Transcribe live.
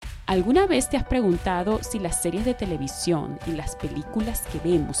¿Alguna vez te has preguntado si las series de televisión y las películas que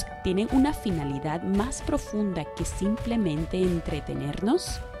vemos tienen una finalidad más profunda que simplemente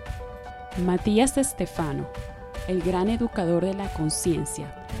entretenernos? Matías Stefano, el gran educador de la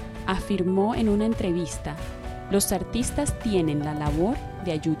conciencia, afirmó en una entrevista: los artistas tienen la labor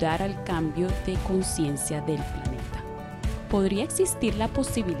de ayudar al cambio de conciencia del planeta. ¿Podría existir la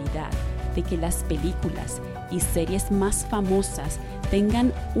posibilidad de que las películas y series más famosas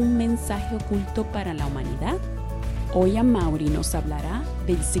tengan un mensaje oculto para la humanidad? Hoy Amaury nos hablará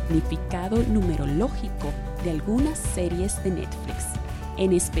del significado numerológico de algunas series de Netflix,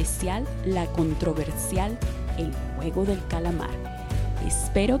 en especial la controversial El Juego del Calamar.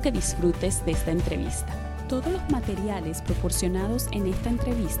 Espero que disfrutes de esta entrevista. Todos los materiales proporcionados en esta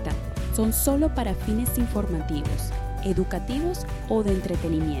entrevista son solo para fines informativos, educativos o de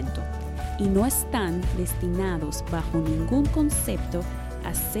entretenimiento, y no están destinados bajo ningún concepto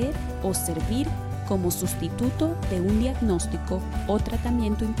a ser o servir como sustituto de un diagnóstico o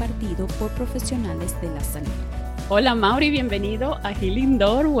tratamiento impartido por profesionales de la salud. Hola Mauri, bienvenido a Healing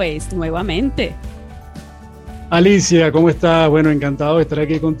Doorways nuevamente. Alicia, ¿cómo estás? Bueno, encantado de estar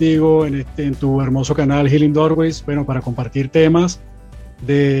aquí contigo en tu hermoso canal Healing Doorways, bueno, para compartir temas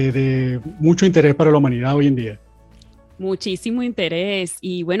de mucho interés para la humanidad hoy en día. Muchísimo interés.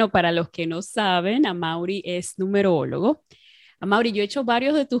 Y bueno, para los que no saben, Amaury es numerólogo. Amaury, yo he hecho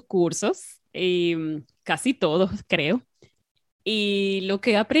varios de tus cursos, casi todos creo, y lo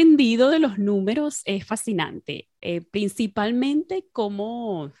que he aprendido de los números es fascinante, principalmente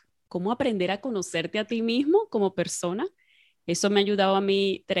cómo aprender a conocerte a ti mismo como persona. Eso me ha ayudado a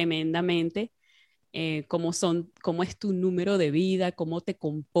mí tremendamente. Cómo es tu número de vida, cómo te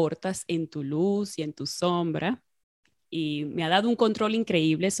comportas en tu luz y en tu sombra. Y me ha dado un control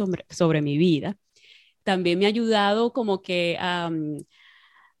increíble sobre mi vida. También me ha ayudado como que a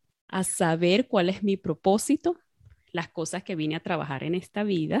saber cuál es mi propósito, las cosas que vine a trabajar en esta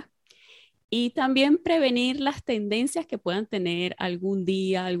vida, y también prevenir las tendencias que puedan tener algún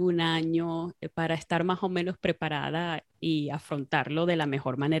día, algún año, para estar más o menos preparada y afrontarlo de la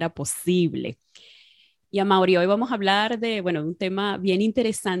mejor manera posible. Y Amaury, hoy vamos a hablar de un tema bien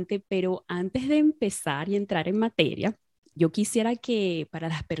interesante, pero antes de empezar y entrar en materia, yo quisiera que para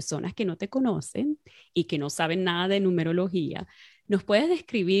las personas que no te conocen y que no saben nada de numerología, ¿nos puedes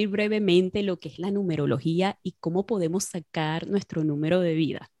describir brevemente lo que es la numerología y cómo podemos sacar nuestro número de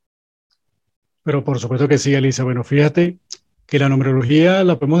vida? Pero por supuesto que sí, Alicia. Bueno, fíjate que la numerología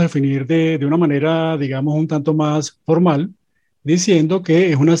la podemos definir de una manera, digamos, un tanto más formal, diciendo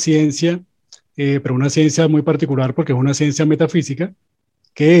que es una ciencia, pero una ciencia muy particular porque es una ciencia metafísica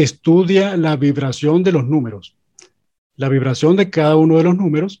que estudia la vibración de los números, la vibración de cada uno de los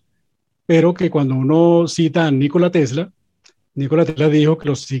números, pero que cuando uno cita a Nikola Tesla dijo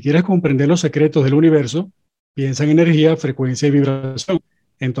que si quieres comprender los secretos del universo, piensa en energía, frecuencia y vibración.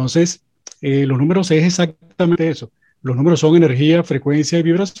 Entonces, los números es exactamente eso. Los números son energía, frecuencia y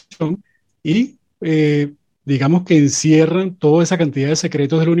vibración y digamos que encierran toda esa cantidad de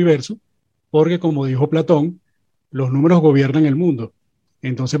secretos del universo, porque como dijo Platón, los números gobiernan el mundo.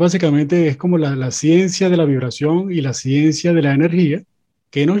 Entonces, básicamente es como la ciencia de la vibración y la ciencia de la energía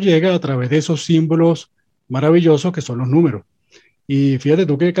que nos llega a través de esos símbolos maravillosos que son los números. Y fíjate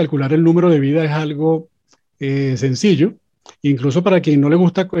tú que calcular el número de vida es algo sencillo, incluso para quien no le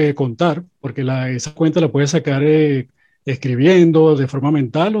gusta contar, porque esa cuenta la puedes sacar escribiendo de forma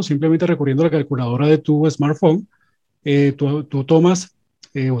mental o simplemente recurriendo a la calculadora de tu smartphone. Tú tomas,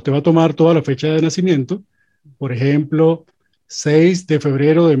 usted va a tomar toda la fecha de nacimiento, por ejemplo, 6 de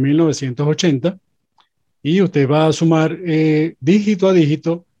febrero de 1980, y usted va a sumar dígito a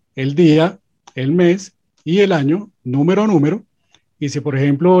dígito el día, el mes y el año, número a número. Y si, por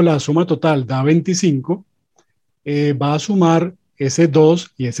ejemplo, la suma total da 25, va a sumar ese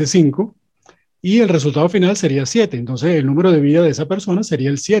 2 y ese 5 y el resultado final sería 7. Entonces, el número de vida de esa persona sería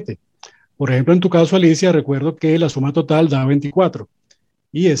el 7. Por ejemplo, en tu caso, Alicia, recuerdo que la suma total da 24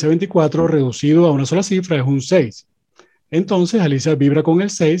 y ese 24 reducido a una sola cifra es un 6. Entonces, Alicia vibra con el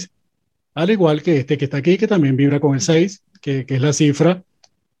 6, al igual que este que está aquí, que también vibra con el 6, que es la cifra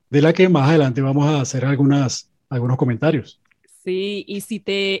de la que más adelante vamos a hacer algunos comentarios. Sí, y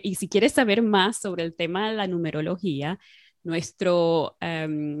si quieres saber más sobre el tema de la numerología, nuestro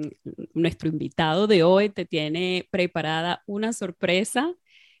invitado de hoy te tiene preparada una sorpresa,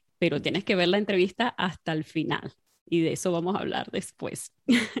 pero tienes que ver la entrevista hasta el final y de eso vamos a hablar después.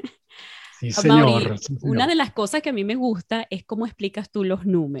 Sí, Mauri, señor, sí, una señor. de las cosas que a mí me gusta es cómo explicas tú los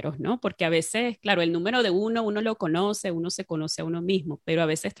números, ¿no? Porque a veces, claro, el número de uno lo conoce, uno se conoce a uno mismo, pero a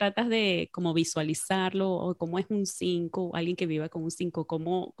veces tratas de como visualizarlo o cómo es un 5, alguien que viva con un 5,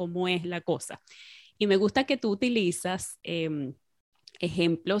 cómo es la cosa. Y me gusta que tú utilizas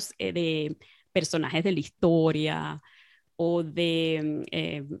ejemplos de personajes de la historia o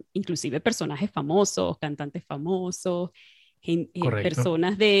de inclusive personajes famosos, cantantes famosos, Correcto.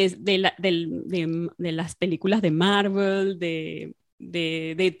 personas de las películas de Marvel,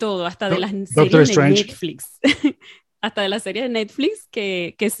 de todo, hasta de las Doctor series de Strange. Netflix. Hasta de la serie de Netflix,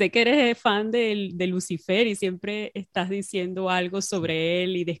 que sé que eres fan de Lucifer y siempre estás diciendo algo sobre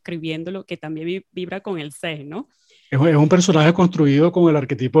él y describiéndolo, que también vibra con el 6, ¿no? Es un personaje construido con el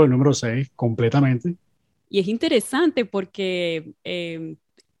arquetipo del número 6 completamente. Y es interesante porque,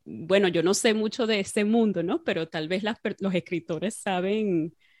 bueno, yo no sé mucho de ese mundo, ¿no? Pero tal vez los escritores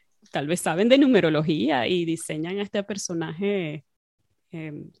saben, tal vez saben de numerología y diseñan a este personaje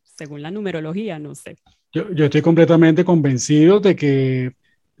según la numerología, no sé. Yo estoy completamente convencido de que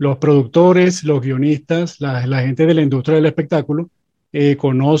los productores, los guionistas, la gente de la industria del espectáculo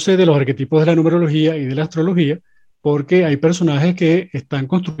conoce de los arquetipos de la numerología y de la astrología, porque hay personajes que están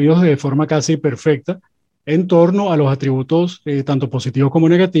construidos de forma casi perfecta en torno a los atributos tanto positivos como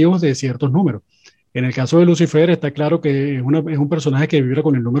negativos de ciertos números. En el caso de Lucifer está claro que es un personaje que vibra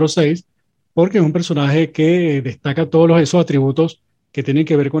con el número 6, porque es un personaje que destaca todos esos atributos que tienen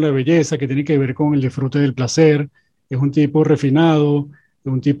que ver con la belleza, que tienen que ver con el disfrute del placer. Es un tipo refinado,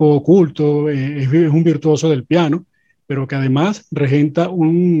 es un tipo oculto, es un virtuoso del piano, pero que además regenta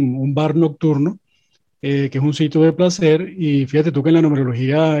un bar nocturno, que es un sitio de placer. Y fíjate tú que en la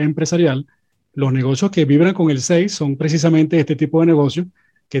numerología empresarial, los negocios que vibran con el 6 son precisamente este tipo de negocios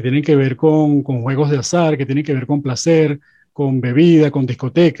que tienen que ver con juegos de azar, que tienen que ver con placer, con bebida, con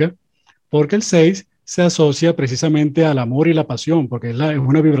discoteca, porque el 6 se asocia precisamente al amor y la pasión, porque es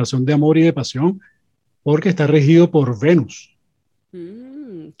una vibración de amor y de pasión, porque está regido por Venus.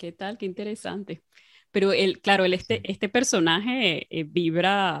 ¿Qué tal? Qué interesante. Pero claro, Sí. este personaje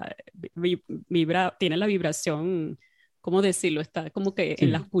vibra, tiene la vibración, ¿cómo decirlo? Está como que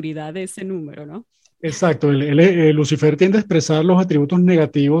en la Sí, oscuridad de ese número, ¿no? exacto. Lucifer tiende a expresar los atributos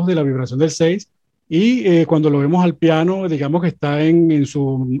negativos de la vibración del 6 y cuando lo vemos al piano, digamos que está en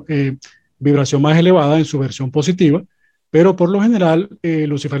su vibración más elevada, en su versión positiva, pero por lo general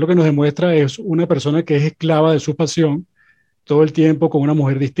Lucifer lo que nos demuestra es una persona que es esclava de su pasión, todo el tiempo con una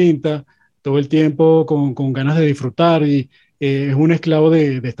mujer distinta, todo el tiempo con ganas de disfrutar y es un esclavo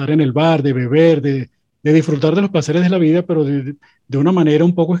de estar en el bar, de beber, de disfrutar de los placeres de la vida, pero de una manera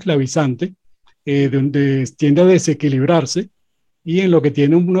un poco esclavizante, donde tiende a desequilibrarse y en lo que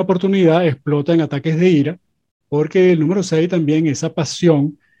tiene una oportunidad explota en ataques de ira, porque el número 6 también, esa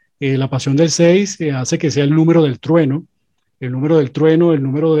pasión, la pasión del 6 hace que sea el número del trueno, el número del trueno, el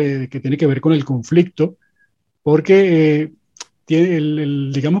número que tiene que ver con el conflicto, porque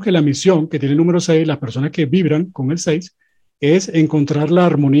tiene digamos que la misión que tiene el número 6, las personas que vibran con el 6, es encontrar la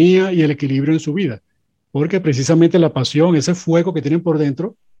armonía y el equilibrio en su vida, porque precisamente la pasión, ese fuego que tienen por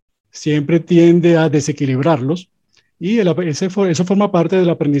dentro, siempre tiende a desequilibrarlos y eso forma parte del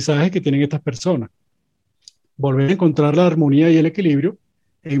aprendizaje que tienen estas personas. Volver a encontrar la armonía y el equilibrio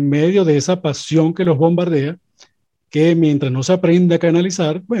en medio de esa pasión que los bombardea, que mientras no se aprende a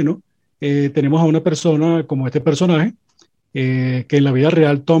canalizar, bueno, tenemos a una persona como este personaje, que en la vida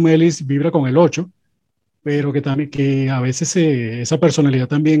real Tom Ellis vibra con el 8, pero que también que a veces esa personalidad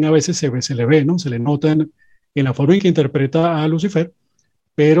también a veces se le ve, ¿no? Se le nota en la forma en que interpreta a Lucifer,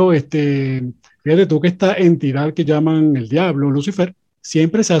 pero fíjate tú que esta entidad que llaman el diablo, Lucifer,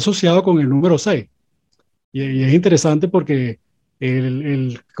 siempre se ha asociado con el número 6. Y es interesante porque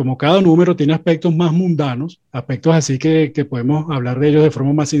como cada número tiene aspectos más mundanos, aspectos así que podemos hablar de ellos de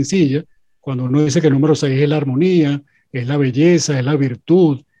forma más sencilla, cuando uno dice que el número 6 es la armonía, es la belleza, es la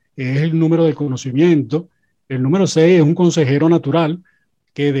virtud, es el número del conocimiento, el número 6 es un consejero natural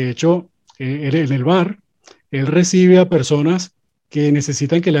que de hecho en el bar, él recibe a personas que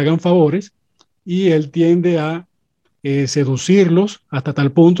necesitan que le hagan favores y él tiende a seducirlos hasta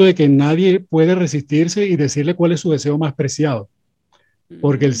tal punto de que nadie puede resistirse y decirle cuál es su deseo más preciado,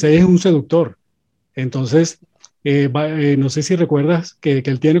 porque el 6 Mm. es un seductor. Entonces, no sé si recuerdas que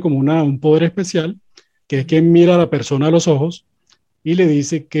él tiene como un poder especial, que es que Ujú. mira a la persona a los ojos y le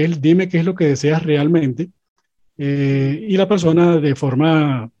dice que él, dime qué es lo que deseas realmente. Y la persona de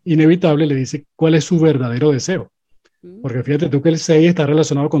forma inevitable le dice cuál es su verdadero deseo. Porque Mm. fíjate tú que el 6 está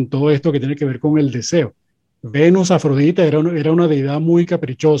relacionado con todo esto que tiene que ver con el deseo. Venus, Afrodita, era una deidad muy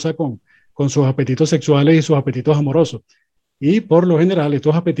caprichosa con sus apetitos sexuales y sus apetitos amorosos. Y por lo general,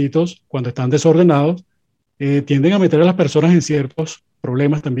 estos apetitos, cuando están desordenados, tienden a meter a las personas en ciertos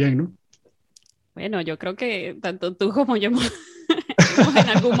problemas también, ¿no? Bueno, yo creo que tanto tú como yo hemos, hemos en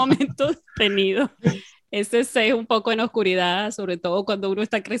algún momento tenido ese ser un poco en oscuridad, sobre todo cuando uno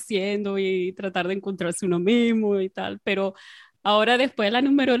está creciendo y tratar de encontrarse uno mismo y tal, pero ahora después de la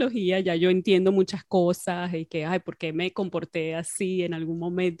numerología ya yo entiendo muchas cosas y que, ay, ¿por qué me comporté así en algún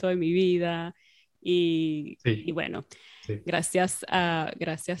momento de mi vida? Y Sí, bueno, sí. gracias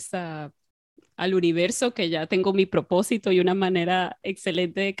al universo que ya tengo mi propósito y una manera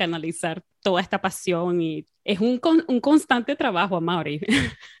excelente de canalizar toda esta pasión y es un constante trabajo, Amaury.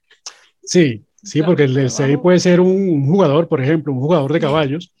 Sí, sí, porque el 6 Trabajo. puede ser un jugador, por ejemplo, un jugador de Sí.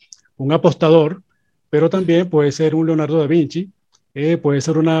 caballos, un apostador, pero también puede ser un Leonardo da Vinci, puede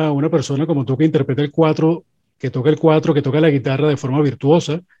ser una persona como tú que interpreta el 4, que toca el 4, que toca la guitarra de forma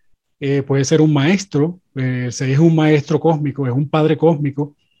virtuosa, puede ser un maestro, el 6 es un maestro cósmico, es un padre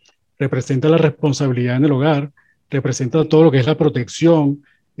cósmico, representa la responsabilidad en el hogar, representa todo lo que es la protección,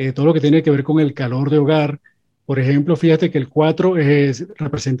 todo lo que tiene que ver con el calor de hogar. Por ejemplo, fíjate que el 4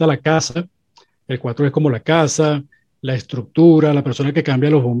 representa la casa, el 4 es como la casa, la estructura, la persona que cambia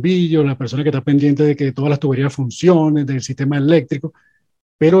los bombillos, la persona que está pendiente de que todas las tuberías funcionen, del sistema eléctrico,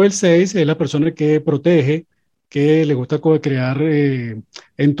 pero el 6 es la persona que protege, que le gusta crear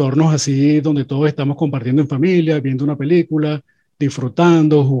entornos así donde todos estamos compartiendo en familia, viendo una película,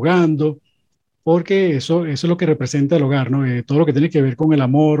 disfrutando, jugando, porque eso es lo que representa el hogar, ¿no? Todo lo que tiene que ver con el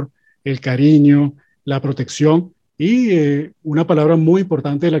amor, el cariño, la protección y una palabra muy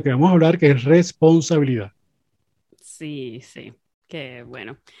importante de la que vamos a hablar, que es responsabilidad. Sí, sí, qué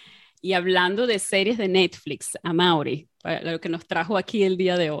bueno. Y hablando de series de Netflix, Amaury, para lo que nos trajo aquí el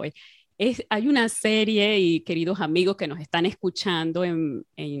día de hoy, hay una serie y queridos amigos que nos están escuchando en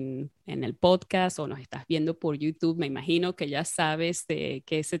el podcast o nos estás viendo por YouTube, me imagino que ya sabes de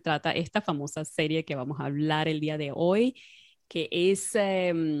qué se trata esta famosa serie que vamos a hablar el día de hoy, que es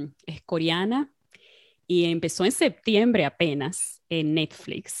coreana y empezó en septiembre apenas en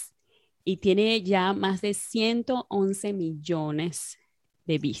Netflix y tiene ya más de 111 millones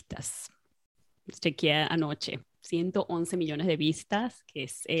de vistas. Chequeé anoche. 111 millones de vistas, que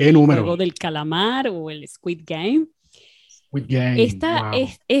es ¿Qué el número? juego del calamar o el Squid Game. Squid Game, Esta, wow.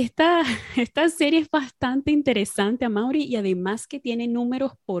 es, esta, esta serie es bastante interesante, Amaury, y además que tiene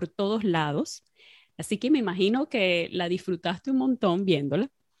números por todos lados. Así que me imagino que la disfrutaste un montón viéndola.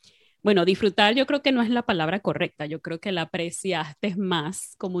 Bueno, disfrutar yo creo que no es la palabra correcta. Yo creo que la apreciaste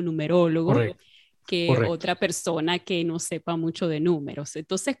más como numerólogo Correcto, que correcto. otra persona que no sepa mucho de números.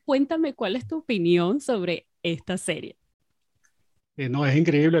 Entonces, cuéntame cuál es tu opinión sobre esta serie. No, es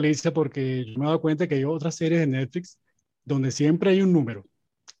increíble, Alicia, porque yo me he dado cuenta que hay otras series de Netflix donde siempre hay un número.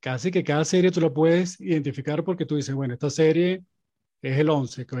 Casi que cada serie tú la puedes identificar porque tú dices, bueno, esta serie es el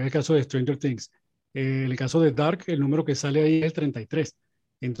 11, que es el caso de Stranger Things. En el caso de Dark, el número que sale ahí es el 33.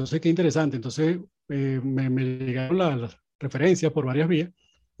 Entonces, qué interesante. Entonces, me llegaron las referencias por varias vías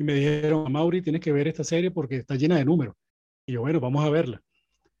y me dijeron, Mauri, tienes que ver esta serie porque está llena de números. Y yo, bueno, vamos a verla.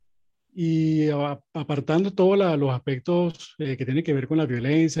 Y apartando todos los aspectos que tienen que ver con la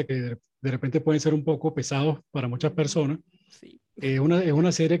violencia, que de repente pueden ser un poco pesados para muchas personas, Sí. es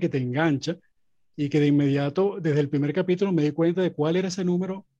una serie que te engancha y que de inmediato, desde el primer capítulo, me di cuenta de cuál era ese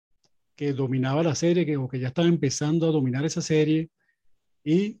número que dominaba la serie, o que ya estaba empezando a dominar esa serie.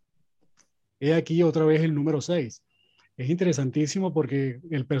 Y he aquí otra vez el número 6. Es interesantísimo porque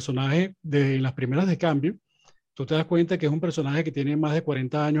el personaje de las primeras de cambio, tú te das cuenta que es un personaje que tiene más de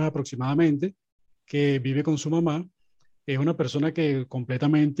 40 años aproximadamente, que vive con su mamá. Es una persona que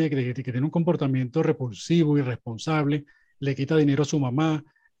completamente, que tiene un comportamiento repulsivo, irresponsable, le quita dinero a su mamá,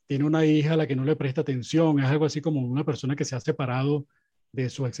 tiene una hija a la que no le presta atención, es algo así como una persona que se ha separado de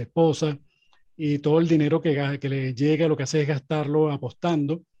su ex esposa y todo el dinero que le llega lo que hace es gastarlo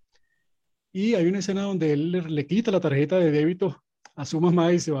apostando. Y hay una escena donde él le quita la tarjeta de débito a su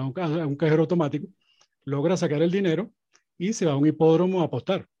mamá y se va a un cajero automático, logra sacar el dinero y se va a un hipódromo a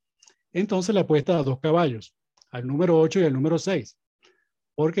apostar. Entonces le apuesta a dos caballos, al número 8 y al número 6,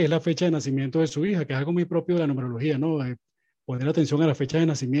 porque es la fecha de nacimiento de su hija, que es algo muy propio de la numerología, ¿no? Poner atención a la fecha de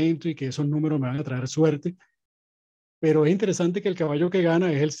nacimiento y que esos números me van a traer suerte. Pero es interesante que el caballo que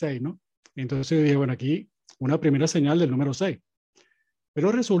gana es el 6, ¿no? Entonces yo dije, bueno, aquí una primera señal del número 6.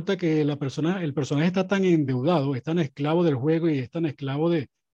 Pero resulta que el personaje está tan endeudado, es tan esclavo del juego y es tan esclavo de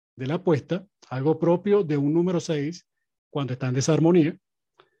la apuesta, algo propio de un número 6 cuando está en desarmonía,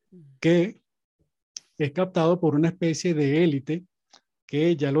 que es captado por una especie de élite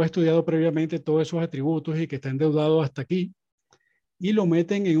que ya lo ha estudiado previamente todos esos atributos y que está endeudado hasta aquí, y lo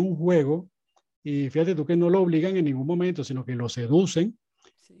meten en un juego y fíjate tú que no lo obligan en ningún momento, sino que lo seducen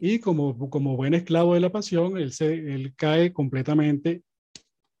Sí. y como buen esclavo de la pasión, él cae completamente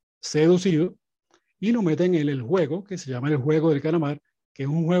seducido y lo meten en el juego que se llama el juego del calamar, que es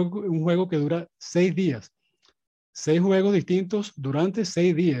un juego que dura 6 días, 6 juegos distintos durante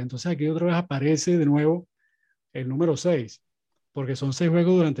 6 días. Entonces aquí otra vez aparece de nuevo el número 6, porque son 6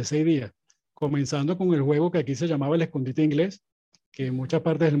 juegos durante 6 días, comenzando con el juego que aquí se llamaba el escondite inglés, que en muchas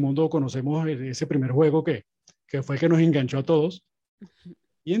partes del mundo conocemos ese primer juego que fue el que nos enganchó a todos.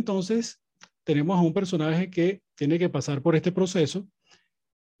 Y entonces tenemos a un personaje que tiene que pasar por este proceso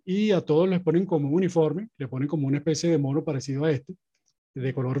y a todos les ponen como un uniforme, le ponen como una especie de mono parecido a este,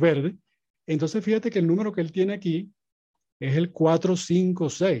 de color verde. Entonces fíjate que el número que él tiene aquí es el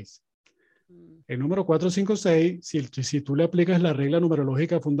 456. El número 456, si tú le aplicas la regla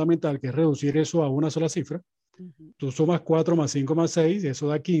numerológica fundamental, que es reducir eso a una sola cifra, tú sumas 4 más 5 más 6, eso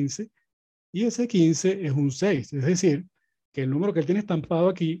da 15, y ese 15 es un 6. Es decir, que el número que él tiene estampado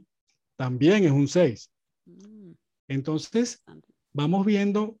aquí también es un 6. Entonces, vamos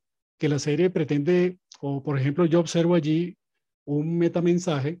viendo que la serie pretende, o por ejemplo, yo observo allí un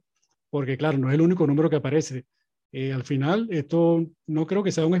metamensaje, porque claro, no es el único número que aparece. Al final, esto no creo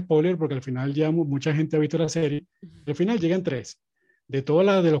que sea un spoiler, porque al final ya mucha gente ha visto la serie. Al final llegan tres. De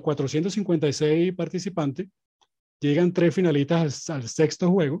los 456 participantes, llegan tres finalistas al sexto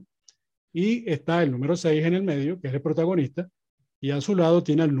juego y está el número 6 en el medio, que es el protagonista, y a su lado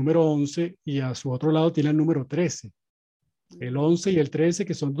tiene el número 11 y a su otro lado tiene el número 13. El 11 y el 13,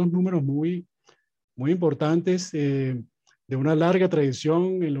 que son dos números muy, muy importantes, de una larga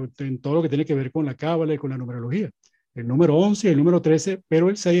tradición en todo lo que tiene que ver con la cábala y con la numerología. El número 11 y el número 13, pero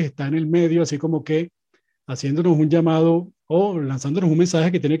el 6 está en el medio, así como que haciéndonos un llamado o lanzándonos un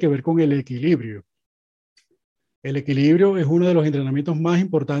mensaje que tiene que ver con el equilibrio. El equilibrio es uno de los entrenamientos más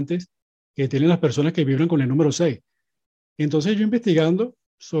importantes que tienen las personas que vibran con el número 6. Entonces yo investigando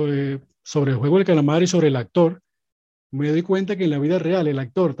sobre el juego del calamar y sobre el actor, me doy cuenta que en la vida real el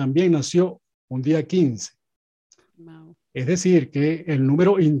actor también nació un día 15. Wow. Es decir, que el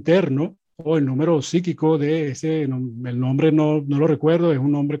número interno o el número psíquico de ese, el nombre no lo recuerdo, es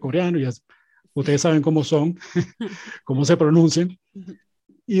un nombre coreano, ya ustedes saben cómo son, cómo se pronuncian,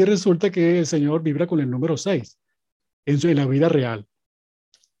 y resulta que el señor vibra con el número 6 en la vida real.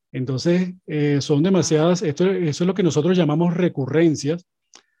 Entonces, son Wow. demasiadas, eso es lo que nosotros llamamos recurrencias,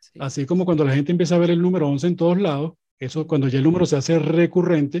 Sí. así como cuando la gente empieza a ver el número 11 en todos lados, eso cuando ya el número se hace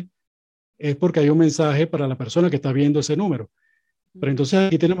recurrente, es porque hay un mensaje para la persona que está viendo ese número. Pero entonces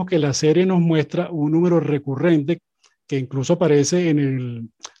aquí tenemos que la serie nos muestra un número recurrente que incluso aparece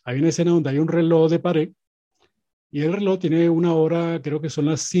hay una escena donde hay un reloj de pared y el reloj tiene una hora, creo que son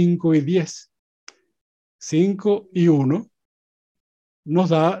las 5:10. 5:01 nos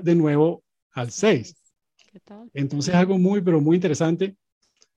da de nuevo al 6. ¿Qué tal? Entonces algo muy, pero muy interesante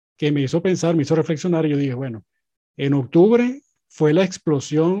que me hizo pensar, me hizo reflexionar y yo dije, bueno, en octubre fue la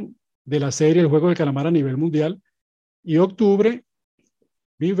explosión de la serie El Juego del Calamar a nivel mundial y octubre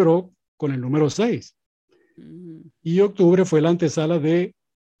vibró con el número 6. Y octubre fue la antesala de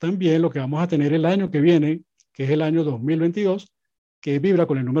también lo que vamos a tener el año que viene, que es el año 2022, que vibra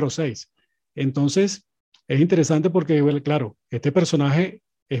con el número 6. Entonces, es interesante porque, bueno, claro, este personaje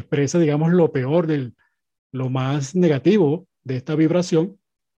expresa, digamos, lo peor, lo más negativo de esta vibración,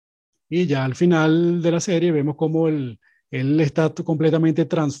 y ya al final de la serie vemos cómo él está completamente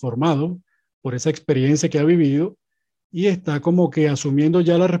transformado por esa experiencia que ha vivido y está como que asumiendo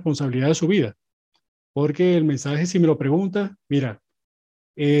ya la responsabilidad de su vida. Porque el mensaje, si me lo preguntas, mira,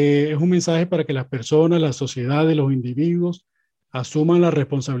 es un mensaje para que las personas, la sociedad, los individuos asuman la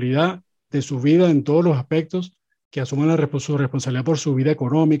responsabilidad de su vida en todos los aspectos, que asuman su responsabilidad por su vida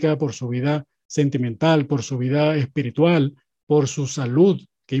económica, por su vida sentimental, por su vida espiritual, por su salud.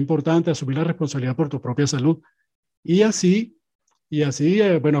 Qué importante asumir la responsabilidad por tu propia salud. Y así,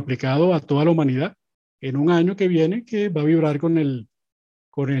 bueno, aplicado a toda la humanidad en un año que viene que va a vibrar con el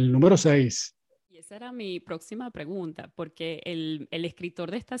número 6. Y esa era mi próxima pregunta, porque el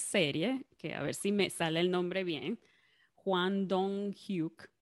escritor de esta serie, que a ver si me sale el nombre bien, Juan Dong-hyuk,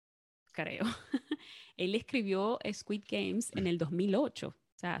 creo, él escribió Squid Games en el 2008, o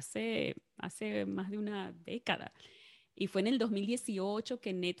sea, hace más de una década. Y fue en el 2018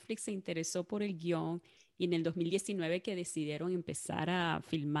 que Netflix se interesó por el guión y en el 2019 que decidieron empezar a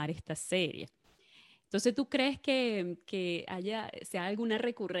filmar esta serie. Entonces, ¿tú crees que sea alguna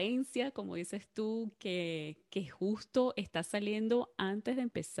recurrencia, como dices tú, que justo está saliendo antes de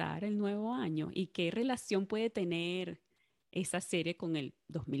empezar el nuevo año? ¿Y qué relación puede tener esa serie con el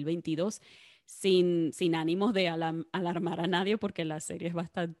 2022 sin ánimos de alarmar a nadie, porque la serie es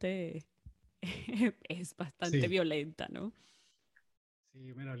bastante es bastante Sí, violenta, ¿no? sí,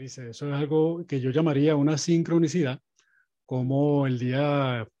 mira, Alicia, eso es algo que yo llamaría una sincronicidad, como el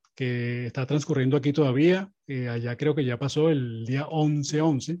día que está transcurriendo aquí todavía, allá creo que ya pasó el día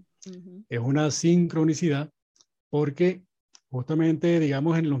 11-11, Ujú. es una sincronicidad porque justamente,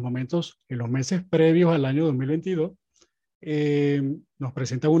 digamos, en los momentos, en los meses previos al año 2022, nos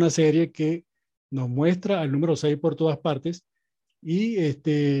presenta una serie que nos muestra al número 6 por todas partes y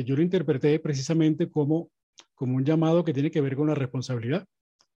yo lo interpreté precisamente como un llamado que tiene que ver con la responsabilidad,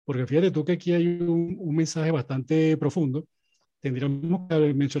 porque fíjate tú que aquí hay un mensaje bastante profundo. Tendríamos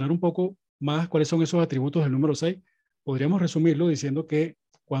que mencionar un poco más cuáles son esos atributos del número 6. Podríamos resumirlo diciendo que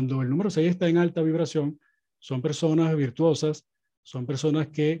cuando el número 6 está en alta vibración, son personas virtuosas, son personas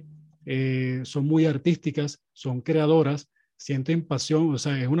que son muy artísticas, son creadoras, sienten pasión, o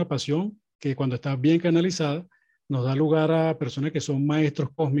sea, es una pasión que cuando está bien canalizada nos da lugar a personas que son maestros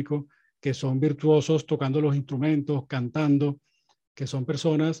cósmicos, que son virtuosos tocando los instrumentos, cantando, que son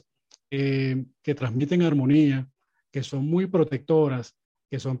personas que transmiten armonía, que son muy protectoras,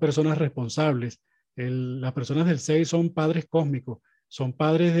 que son personas responsables. Las personas del 6 son padres cósmicos, son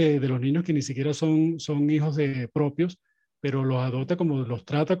padres de los niños que ni siquiera son hijos de propios, pero los adopta como, los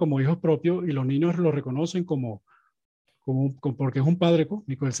trata como hijos propios y los niños los reconocen porque es un padre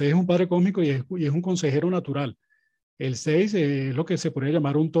cósmico. El 6 es un padre cósmico y es un consejero natural. El 6 es lo que se podría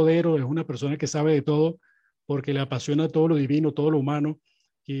llamar un todero, es una persona que sabe de todo porque le apasiona todo lo divino, todo lo humano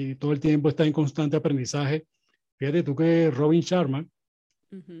y todo el tiempo está en constante aprendizaje. Fíjate tú que Robin Sharma,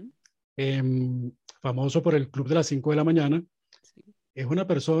 Ujú. famoso por el Club de las 5 de la mañana, Sí. es una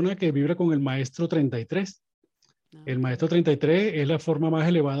persona que vibra con el maestro 33. Ah, El ok. maestro 33 es la forma más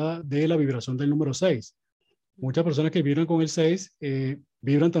elevada de la vibración del número 6. Muchas Mm. personas que vibran con el 6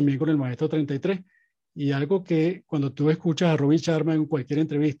 vibran también con el maestro 33. Y algo que cuando tú escuchas a Robin Sharma en cualquier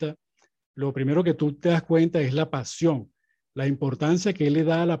entrevista, lo primero que tú te das cuenta es la pasión, la importancia que él le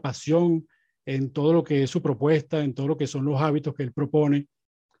da a la pasión en todo lo que es su propuesta, en todo lo que son los hábitos que él propone,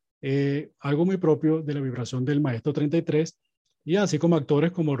 algo muy propio de la vibración del maestro 33, y así como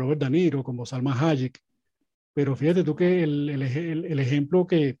actores como Robert De Niro, como Salma Hayek. Pero fíjate tú Wow. que el ejemplo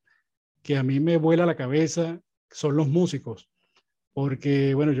que a mí me vuela la cabeza son los músicos,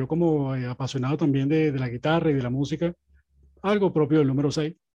 porque bueno, yo como apasionado también de la guitarra y de la música, algo propio del número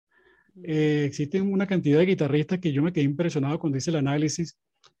 6, Mm. existen una cantidad de guitarristas que yo me quedé impresionado cuando hice el análisis,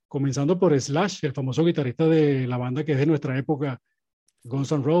 comenzando por Slash, el famoso guitarrista de la banda que es de nuestra época, Guns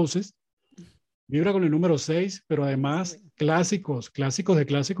Sí. N' Roses, vibra con el número 6, pero No además sabía. clásicos de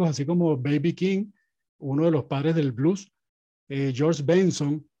clásicos, así como Baby King, uno de los padres del blues, George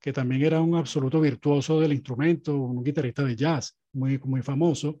Benson, que también era un absoluto virtuoso del instrumento, un guitarrista de jazz muy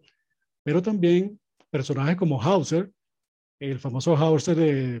famoso, pero también personajes como Hauser, el famoso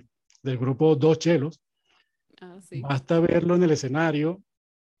Hauser del grupo Dos Chelos. Ah, sí. Basta verlo en el escenario,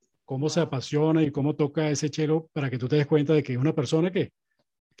 cómo se Wow. apasiona y cómo toca ese chelo para que tú te des cuenta de que es una persona que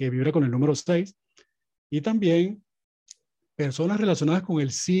vibra con el número 6. Y también personas relacionadas con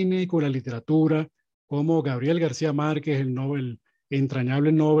el cine y con la literatura, como Gabriel García Márquez, el Nobel,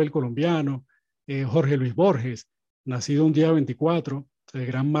 entrañable Nobel colombiano, Jorge Luis Borges, nacido un día 24, el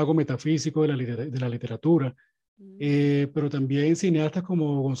gran mago metafísico de la literatura, Mm. pero también cineastas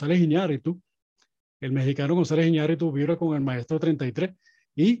como González Iñárritu, el mexicano González Iñárritu vibra con el maestro 33.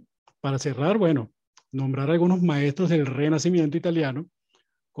 Y para cerrar, bueno, nombrar algunos maestros del Renacimiento italiano,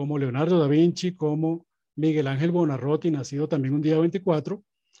 como Leonardo da Vinci, como Miguel Ángel Buonarroti, nacido también un día 24,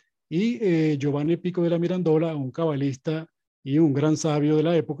 y Giovanni Pico de la Mirandola, un cabalista y un gran sabio de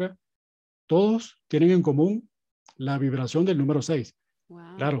la época. Todos tienen en común la vibración del número 6.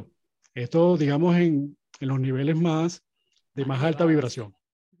 Wow. Claro, esto digamos en los niveles de Más más alta elevados. vibración.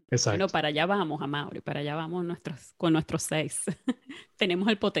 Bueno, Exacto. para allá vamos, Amaury, para allá vamos con nuestros 6. Tenemos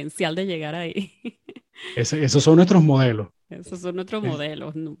el potencial de llegar ahí. Esos son nuestros modelos. Esos son nuestros Eh,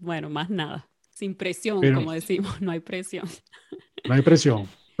 modelos. Bueno, más nada. Sin presión, pero como decimos, no hay presión. no hay presión.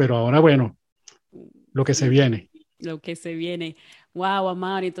 Pero ahora, bueno, lo que se Sí, viene. lo que se viene. Wow,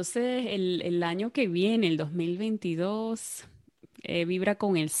 Amaury. Entonces, el año que viene, el 2022, vibra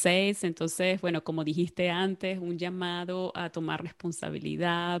con el 6. Entonces, bueno, como dijiste antes, un llamado a tomar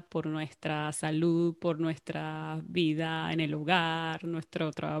responsabilidad por nuestra salud, por nuestra vida en el hogar,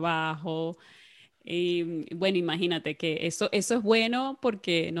 nuestro trabajo. Y bueno, imagínate que eso es bueno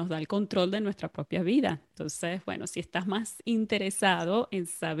porque nos da el control de nuestra propia vida. Entonces, bueno, si estás más interesado en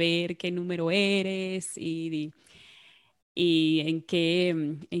saber qué número eres y en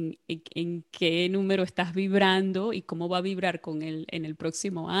qué número estás vibrando y cómo va a vibrar en el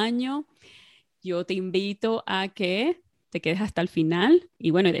próximo año, yo te invito a que te quedes hasta el final.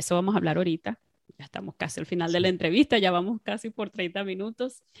 Y bueno, de eso vamos a hablar ahorita. Ya estamos casi al final de la entrevista, ya vamos casi por 30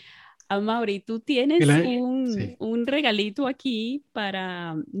 minutos. Amaury, tú tienes Sí. un regalito aquí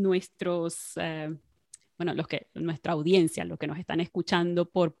para nuestros, bueno, nuestra audiencia, los que nos están escuchando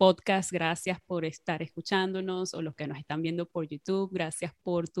por podcast, gracias por estar escuchándonos, o los que nos están viendo por YouTube, gracias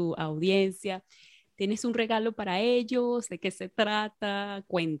por tu audiencia. ¿Tienes un regalo para ellos? ¿De qué se trata?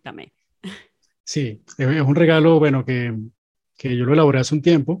 Cuéntame. Sí, es un regalo, bueno, que yo lo elaboré hace un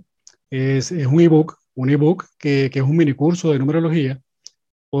tiempo. Es un ebook que es un mini curso de numerología,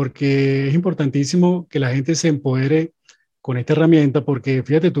 porque es importantísimo que la gente se empodere con esta herramienta, porque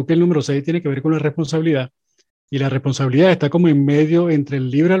fíjate tú que el número 6 tiene que ver con la responsabilidad, y la responsabilidad está como en medio entre el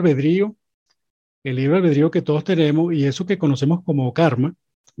libre albedrío que todos tenemos y eso que conocemos como karma,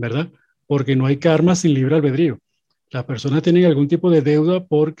 ¿verdad? Porque no hay karma sin libre albedrío. Las personas tienen algún tipo de deuda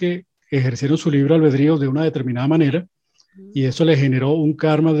porque ejercieron su libre albedrío de una determinada manera y eso les generó un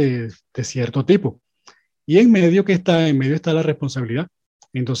karma de cierto tipo. Y en medio está la responsabilidad.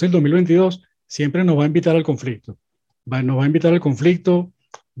 Entonces el 2022 siempre nos va a invitar al conflicto. Nos va a invitar al conflicto,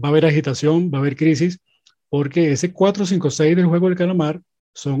 va a haber agitación, va a haber crisis, porque ese 4, 5, 6 del juego del calamar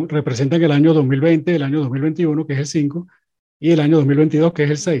representan el año 2020, el año 2021, que es el 5, y el año 2022, que es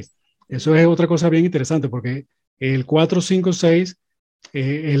el 6. Eso es otra cosa bien interesante, porque el 4, 5, 6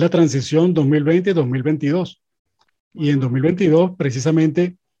 es la transición 2020-2022. Y en 2022,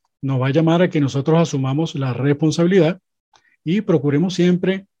 precisamente, nos va a llamar a que nosotros asumamos la responsabilidad y procuremos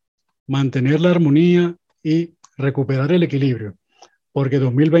siempre mantener la armonía y recuperar el equilibrio, porque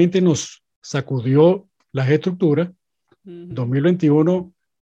 2020 nos sacudió las estructuras, 2021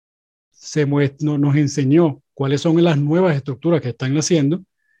 nos enseñó cuáles son las nuevas estructuras que están naciendo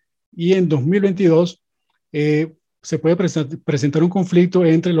y en 2022 se puede presentar un conflicto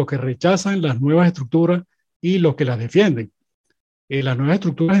entre los que rechazan las nuevas estructuras y los que las defienden. Las nuevas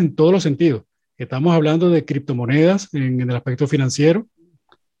estructuras en todos los sentidos. Estamos hablando de criptomonedas en el aspecto financiero,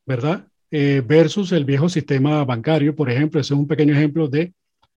 ¿verdad? Versus el viejo sistema bancario, por ejemplo. Ese es un pequeño ejemplo de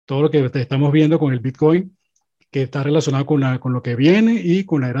todo lo que estamos viendo con el Bitcoin, que está relacionado con lo que viene y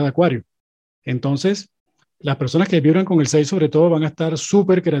con la era de Acuario. Entonces, las personas que vibran con el 6 sobre todo van a estar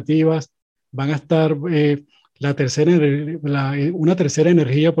súper creativas, van a estar una tercera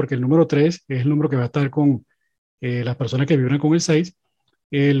energía, porque el número 3 es el número que va a estar con las personas que vibran con el 6,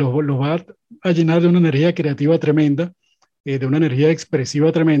 los va a llenar de una energía creativa tremenda, de una energía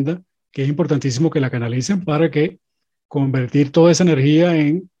expresiva tremenda, que es importantísimo que la canalicen para que convertir toda esa energía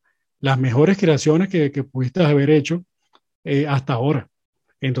en las mejores creaciones que pudiste haber hecho hasta ahora.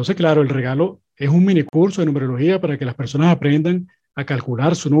 Entonces, claro, el regalo es un mini curso de numerología para que las personas aprendan a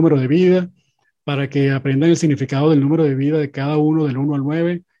calcular su número de vida, para que aprendan el significado del número de vida de cada uno, del 1 al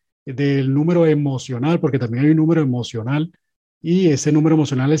 9, del número emocional, porque también hay un número emocional, y ese número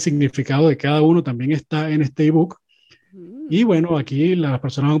emocional, el significado de cada uno también está en este ebook. Y bueno, aquí las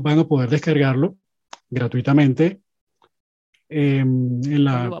personas van a poder descargarlo gratuitamente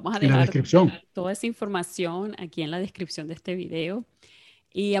Bueno, vamos a en la dejar descripción. toda esa información aquí en la descripción de este video.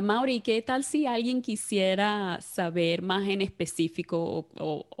 Y Amaury, ¿qué tal si alguien quisiera saber más en específico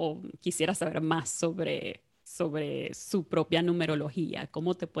o quisiera saber más sobre su propia numerología?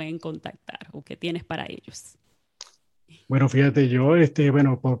 ¿Cómo te pueden contactar o qué tienes para ellos? Bueno, fíjate, yo,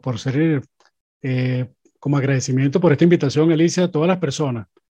 bueno, por ser eh, como agradecimiento por esta invitación, Alicia, a todas las personas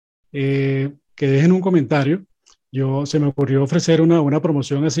que dejen un comentario. Se me ocurrió ofrecer una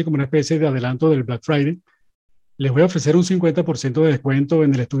promoción así como una especie de adelanto del Black Friday. Les voy a ofrecer un 50% de descuento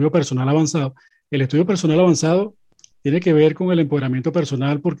en el estudio personal avanzado. El estudio personal avanzado tiene que ver con el empoderamiento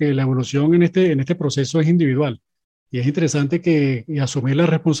personal porque la evolución en este proceso es individual. Y es interesante que y asumir la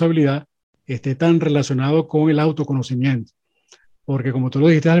responsabilidad esté tan relacionado con el autoconocimiento. Porque como tú lo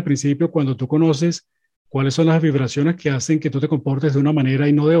dijiste al principio, cuando tú conoces cuáles son las vibraciones que hacen que tú te comportes de una manera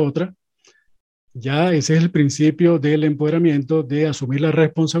y no de otra, ya ese es el principio del empoderamiento, de asumir la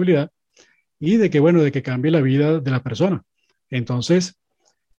responsabilidad y de que, bueno, de que cambie la vida de la persona. Entonces,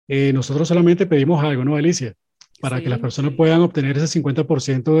 nosotros solamente pedimos algo, ¿no, Alicia? Para que las Sí. personas puedan obtener ese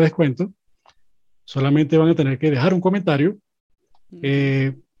 50% de descuento, solamente van a tener que dejar un comentario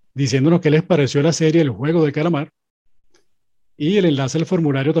eh, diciéndonos qué les pareció la serie El Juego de Calamar y el enlace al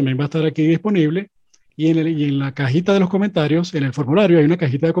formulario también va a estar aquí disponible y en la cajita de los comentarios, en el formulario hay una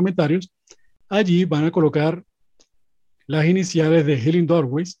cajita de comentarios, allí van a colocar las iniciales de Healing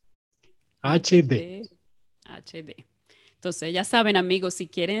Doorways, HD. HD. Entonces, ya saben, amigos, si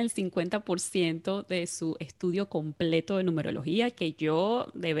quieren el 50% de su estudio completo de numerología, que yo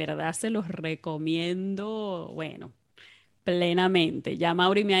de verdad se los recomiendo, bueno, plenamente. Ya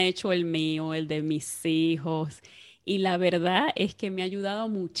Mauri me ha hecho el mío, el de mis hijos, Y la verdad es que me ha ayudado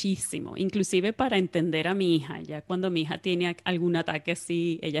muchísimo, inclusive para entender a mi hija. Ya cuando mi hija tiene algún ataque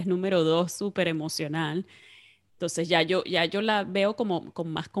así, ella es número 2, súper emocional. Entonces ya yo la veo como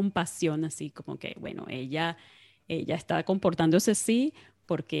con más compasión, así como que, bueno, ella está comportándose así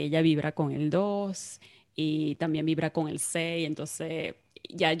porque ella vibra con el 2 y también vibra con el 6. Entonces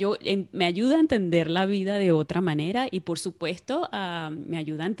me ayuda a entender la vida de otra manera y por supuesto me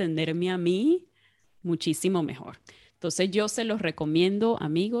ayuda a entenderme a mí muchísimo mejor. Entonces yo se los recomiendo,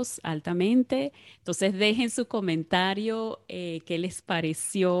 amigos, altamente. Entonces dejen su comentario, qué les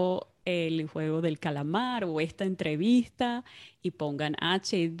pareció el juego del calamar o esta entrevista y pongan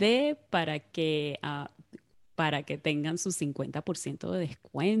HD para que tengan su 50% de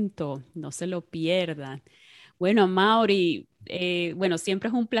descuento. No se lo pierdan. Bueno, Mauri, bueno, siempre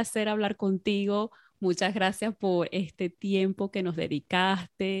es un placer hablar contigo. Muchas gracias por este tiempo que nos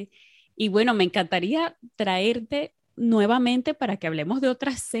dedicaste. Y bueno, me encantaría traerte nuevamente para que hablemos de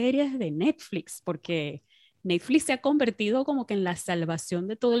otras series de Netflix, porque Netflix se ha convertido como que en la salvación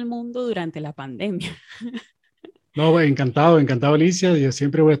de todo el mundo durante la pandemia. No, encantado, encantado, Alicia. Yo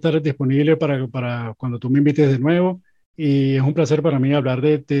siempre voy a estar disponible para cuando tú me invites de nuevo. Y es un placer para mí hablar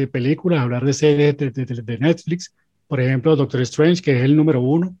de películas, hablar de series de Netflix. Por ejemplo, Doctor Strange, que es el número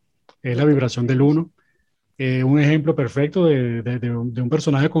uno, es la Doctor vibración del Strange. uno. Un ejemplo perfecto de un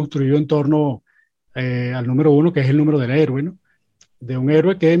personaje construido en torno al número uno, que es el número del héroe, ¿no? De un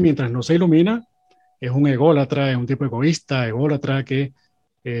héroe que mientras no se ilumina, es un ególatra, es un tipo egoísta, ególatra, que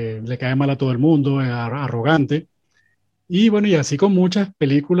le cae mal a todo el mundo, es arrogante. Y bueno, y así con muchas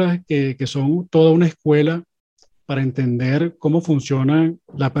películas que son toda una escuela para entender cómo funciona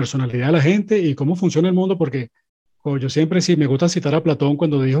la personalidad de la gente y cómo funciona el mundo, porque como yo siempre sí me gusta citar a Platón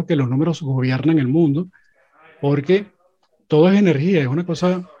cuando dijo que los números gobiernan el mundo, porque todo es energía, es una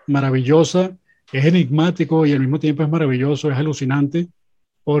cosa maravillosa, es enigmático y al mismo tiempo es maravilloso, es alucinante,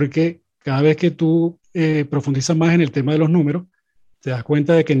 porque cada vez que tú profundizas más en el tema de los números, te das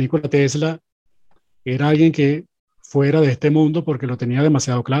cuenta de que Nikola Tesla era alguien que fuera de este mundo porque lo tenía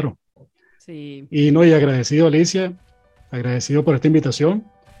demasiado claro. Sí, Y no, y agradecido, Alicia, agradecido por esta invitación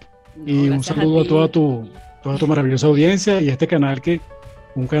no, y un gracias a saludo a ti. toda tu maravillosa audiencia y este canal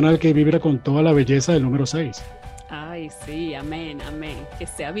un canal que vibra con toda la belleza del número 6. Ay, sí, amén, amén. Que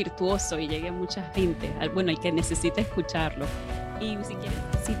sea virtuoso y llegue a mucha gente. Bueno, y que necesite escucharlo. Y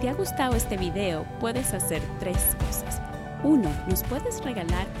si te ha gustado este video, puedes hacer 3 cosas. 1, nos puedes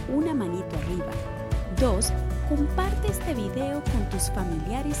regalar una manito arriba. 2, comparte este video con tus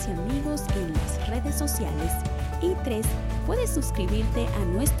familiares y amigos en las redes sociales. Y 3, puedes suscribirte a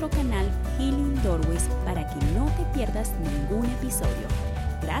nuestro canal Healing Doorways para que no te pierdas ningún episodio.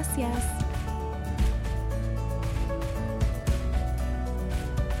 Gracias.